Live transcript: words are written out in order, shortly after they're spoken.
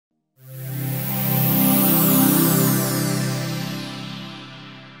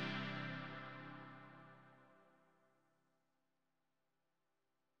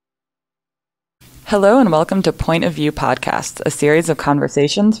Hello and welcome to Point of View Podcasts, a series of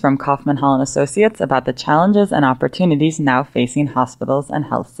conversations from Kaufman Hall and Associates about the challenges and opportunities now facing hospitals and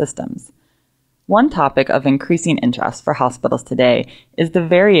health systems. One topic of increasing interest for hospitals today is the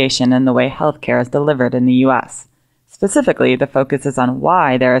variation in the way healthcare is delivered in the U.S. Specifically, the focus is on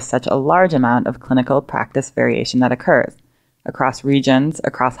why there is such a large amount of clinical practice variation that occurs across regions,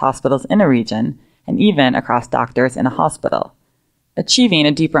 across hospitals in a region, and even across doctors in a hospital. Achieving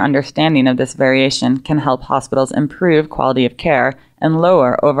a deeper understanding of this variation can help hospitals improve quality of care and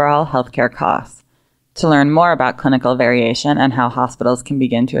lower overall healthcare costs. To learn more about clinical variation and how hospitals can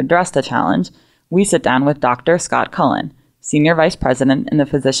begin to address the challenge, we sit down with Dr. Scott Cullen, Senior Vice President in the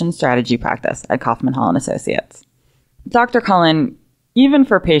Physician Strategy Practice at Kaufman Hall and Associates. Dr. Cullen, even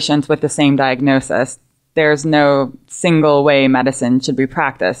for patients with the same diagnosis, there's no single way medicine should be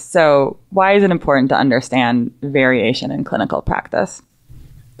practiced. So why is it important to understand variation in clinical practice?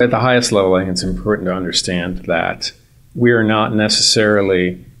 At the highest level, I think it's important to understand that we are not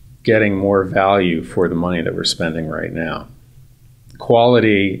necessarily getting more value for the money that we're spending right now.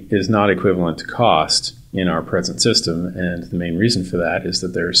 Quality is not equivalent to cost in our present system, and the main reason for that is that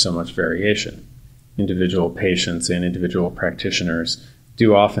there's so much variation. Individual patients and individual practitioners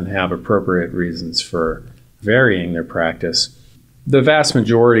do often have appropriate reasons for varying their practice. The vast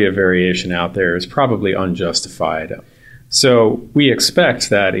majority of variation out there is probably unjustified. So we expect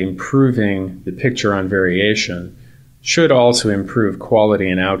that improving the picture on variation should also improve quality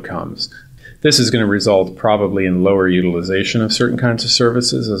and outcomes. This is going to result probably in lower utilization of certain kinds of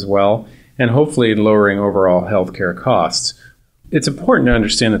services as well, and hopefully in lowering overall healthcare costs. It's important to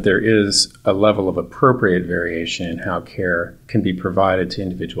understand that there is a level of appropriate variation in how care can be provided to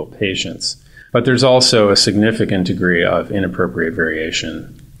individual patients. But there's also a significant degree of inappropriate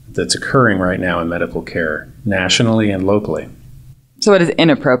variation that's occurring right now in medical care, nationally and locally. So what is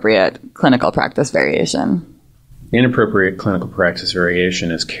inappropriate clinical practice variation? Inappropriate clinical practice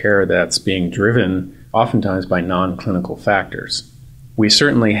variation is care that's being driven oftentimes by non-clinical factors. We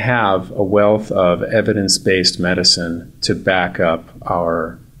certainly have a wealth of evidence-based medicine to back up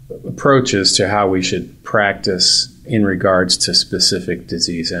our approaches to how we should practice in regards to specific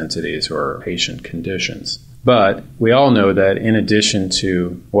disease entities or patient conditions. But we all know that in addition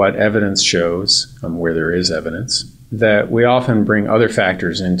to what evidence shows, where there is evidence, that we often bring other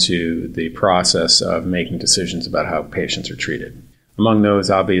factors into the process of making decisions about how patients are treated. Among those,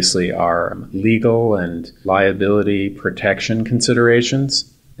 obviously, are legal and liability protection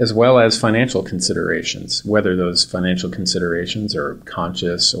considerations, as well as financial considerations, whether those financial considerations are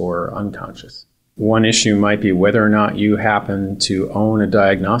conscious or unconscious. One issue might be whether or not you happen to own a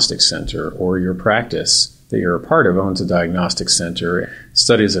diagnostic center or your practice that you're a part of owns a diagnostic center.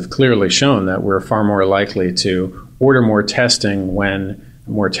 Studies have clearly shown that we're far more likely to order more testing when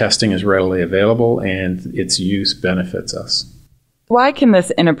more testing is readily available and its use benefits us. Why can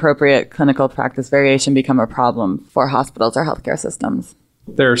this inappropriate clinical practice variation become a problem for hospitals or healthcare systems?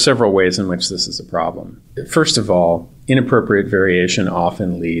 There are several ways in which this is a problem. First of all, inappropriate variation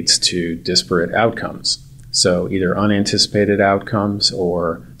often leads to disparate outcomes. So either unanticipated outcomes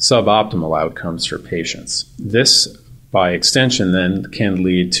or suboptimal outcomes for patients. This, by extension, then can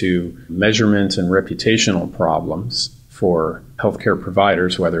lead to measurement and reputational problems for healthcare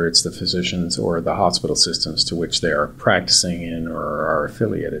providers, whether it's the physicians or the hospital systems to which they are practicing in or are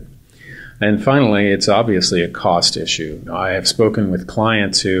affiliated. And finally, it's obviously a cost issue. I have spoken with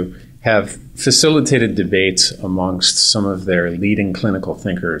clients who have facilitated debates amongst some of their leading clinical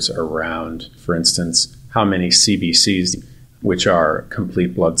thinkers around, for instance, how many CBCs, which are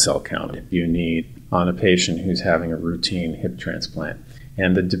complete blood cell count, you need on a patient who's having a routine hip transplant.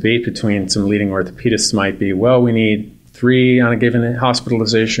 And the debate between some leading orthopedists might be, well, we need 3 on a given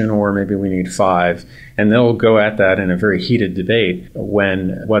hospitalization, or maybe we need 5. And they'll go at that in a very heated debate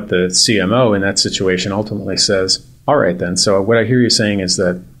when what the CMO in that situation ultimately says, all right then, so what I hear you saying is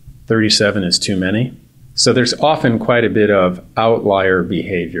that 37 is too many. So there's often quite a bit of outlier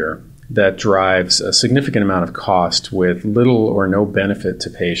behavior that drives a significant amount of cost with little or no benefit to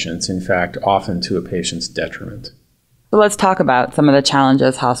patients, in fact, often to a patient's detriment. So let's talk about some of the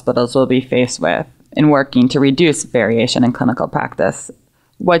challenges hospitals will be faced with in working to reduce variation in clinical practice.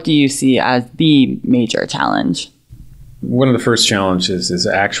 What do you see as the major challenge? One of the first challenges is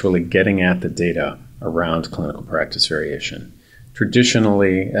actually getting at the data around clinical practice variation.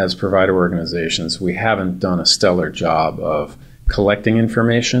 Traditionally, as provider organizations, we haven't done a stellar job of collecting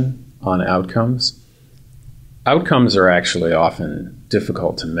information on outcomes. Outcomes are actually often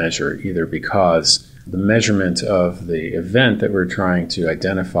difficult to measure, either because the measurement of the event that we're trying to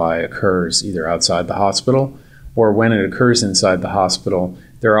identify occurs either outside the hospital, or when it occurs inside the hospital,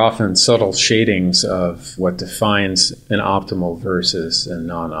 There are often subtle shadings of what defines an optimal versus a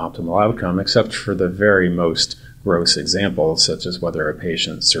non-optimal outcome, except for the very most gross examples, such as whether a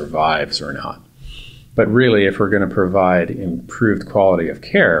patient survives or not. But really, if we're going to provide improved quality of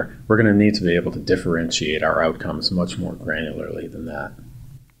care, we're going to need to be able to differentiate our outcomes much more granularly than that.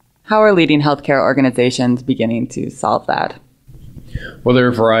 How are leading healthcare organizations beginning to solve that? Well, there are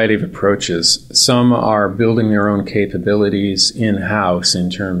a variety of approaches. Some are building their own capabilities in-house in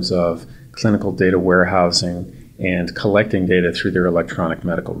terms of clinical data warehousing and collecting data through their electronic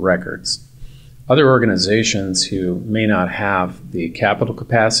medical records. Other organizations who may not have the capital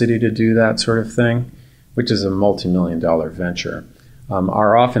capacity to do that sort of thing, which is a multi-million-dollar venture,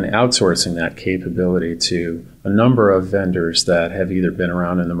 are often outsourcing that capability to a number of vendors that have either been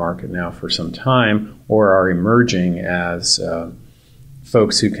around in the market now for some time or are emerging as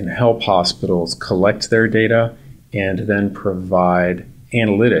folks who can help hospitals collect their data and then provide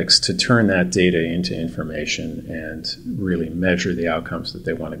analytics to turn that data into information and really measure the outcomes that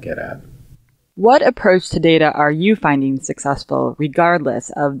they want to get at. What approach to data are you finding successful regardless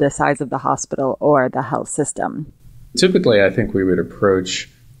of the size of the hospital or the health system? Typically, I think we would approach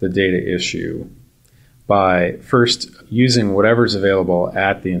the data issue by first using whatever's available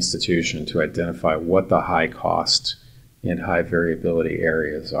at the institution to identify what the high cost and high variability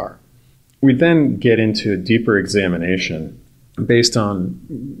areas are. We then get into a deeper examination based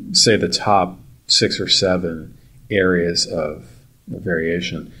on, say, the top 6 or 7 areas of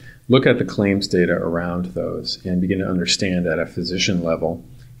variation. Look at the claims data around those and begin to understand at a physician level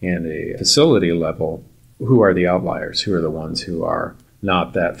and a facility level who are the outliers, who are the ones who are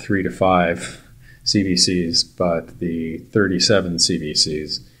not that 3 to 5 CVCs, but the 37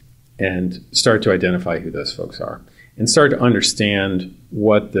 CVCs, and start to identify who those folks are and start to understand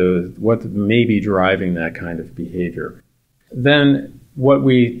what may be driving that kind of behavior. Then what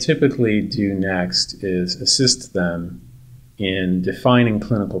we typically do next is assist them in defining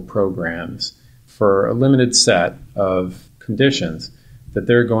clinical programs for a limited set of conditions that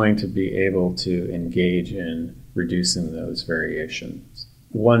they're going to be able to engage in reducing those variations.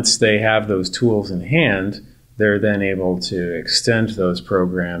 Once they have those tools in hand, they're then able to extend those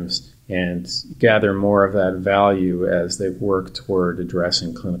programs and gather more of that value as they work toward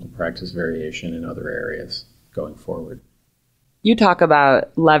addressing clinical practice variation in other areas going forward. You talk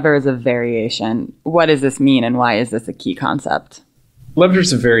about levers of variation. What does this mean and why is this a key concept?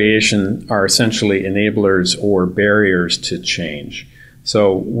 Levers of variation are essentially enablers or barriers to change.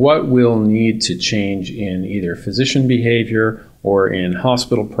 So what will need to change in either physician behavior or in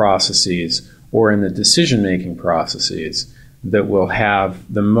hospital processes or in the decision-making processes that will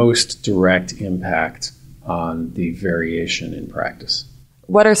have the most direct impact on the variation in practice.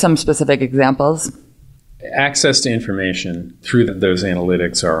 What are some specific examples? Access to information through those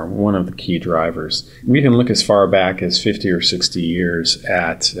analytics are one of the key drivers. We can look as far back as 50 or 60 years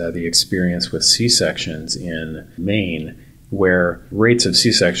at the experience with C-sections in Maine, where rates of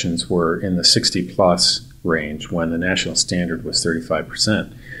C-sections were in the 60-plus range when the national standard was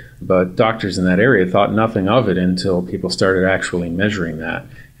 35%. But doctors in that area thought nothing of it until people started actually measuring that.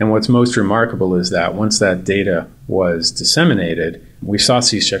 And what's most remarkable is that once that data was disseminated, we saw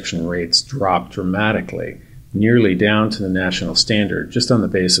C-section rates drop dramatically, nearly down to the national standard, just on the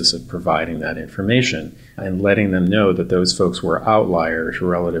basis of providing that information and letting them know that those folks were outliers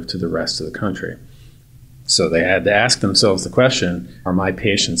relative to the rest of the country. So they had to ask themselves the question, are my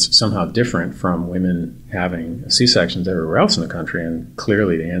patients somehow different from women having C-sections everywhere else in the country? And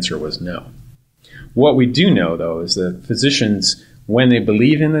clearly the answer was no. What we do know, though, is that physicians, when they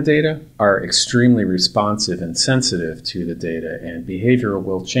believe in the data, are extremely responsive and sensitive to the data, and behavior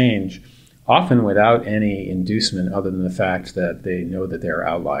will change, often without any inducement other than the fact that they know that they're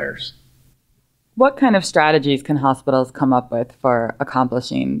outliers. What kind of strategies can hospitals come up with for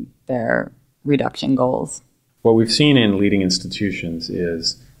accomplishing their reduction goals? What we've seen in leading institutions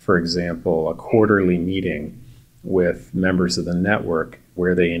is, for example, a quarterly meeting with members of the network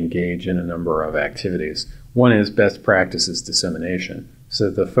where they engage in a number of activities. One is best practices dissemination. So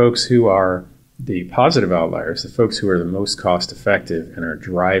the folks who are the positive outliers, the folks who are the most cost effective and are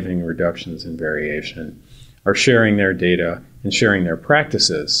driving reductions in variation, are sharing their data and sharing their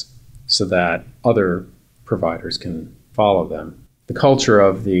practices so that other providers can follow them. The culture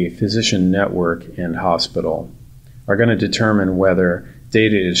of the physician network and hospital are going to determine whether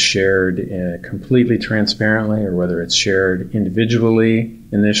data is shared completely transparently or whether it's shared individually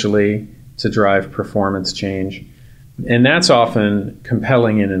initially to drive performance change. And that's often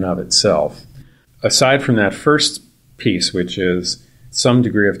compelling in and of itself. Aside from that first piece, which is some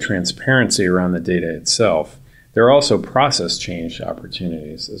degree of transparency around the data itself, There are also process change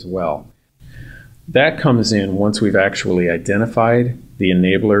opportunities as well. That comes in once we've actually identified the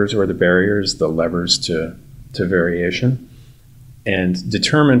enablers or the barriers, the levers to variation, and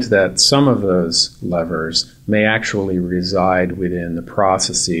determined that some of those levers may actually reside within the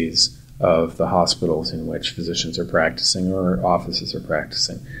processes of the hospitals in which physicians are practicing or offices are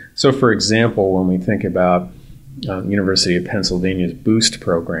practicing. So, for example, when we think about University of Pennsylvania's BOOST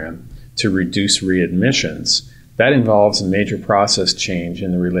program to reduce readmissions, that involves a major process change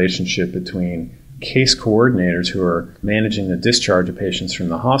in the relationship between case coordinators who are managing the discharge of patients from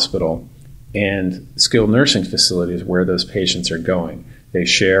the hospital and skilled nursing facilities where those patients are going. They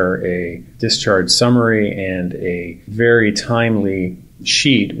share a discharge summary and a very timely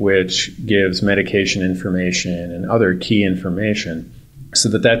sheet which gives medication information and other key information so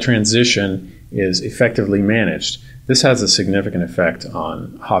that transition is effectively managed. This has a significant effect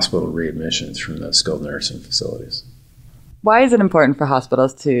on hospital readmissions from the skilled nursing facilities. Why is it important for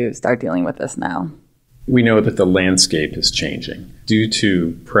hospitals to start dealing with this now? We know that the landscape is changing. Due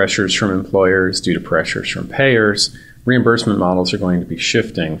to pressures from employers, due to pressures from payers, reimbursement models are going to be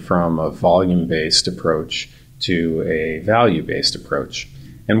shifting from a volume-based approach to a value-based approach.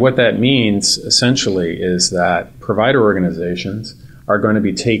 And what that means, essentially, is that provider organizations are going to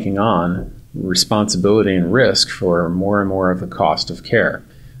be taking on responsibility and risk for more and more of the cost of care.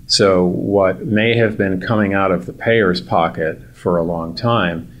 So what may have been coming out of the payer's pocket for a long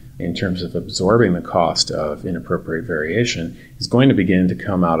time in terms of absorbing the cost of inappropriate variation is going to begin to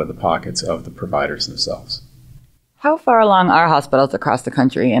come out of the pockets of the providers themselves. How far along are hospitals across the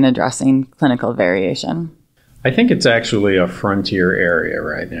country in addressing clinical variation? I think it's actually a frontier area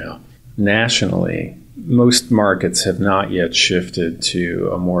right now. Nationally, most markets have not yet shifted to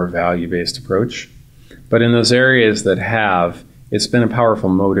a more value-based approach. But in those areas that have, it's been a powerful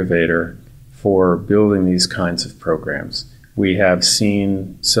motivator for building these kinds of programs. We have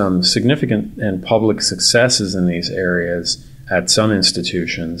seen some significant and public successes in these areas at some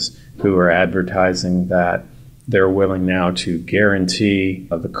institutions who are advertising that they're willing now to guarantee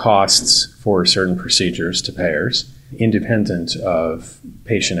the costs for certain procedures to payers, independent of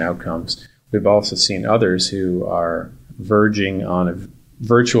patient outcomes. We've also seen others who are verging on a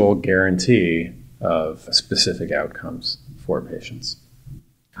virtual guarantee of specific outcomes for patients.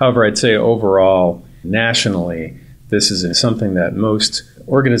 However, I'd say overall, nationally, this is something that most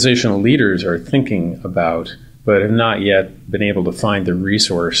organizational leaders are thinking about, but have not yet been able to find the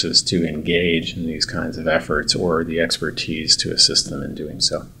resources to engage in these kinds of efforts or the expertise to assist them in doing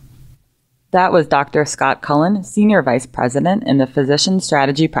so. That was Dr. Scott Cullen, Senior Vice President in the Physician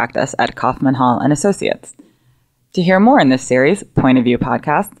Strategy Practice at Kaufman Hall and Associates. To hear more in this series, Point of View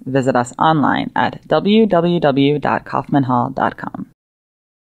podcast, visit us online at www.kaufmanhall.com.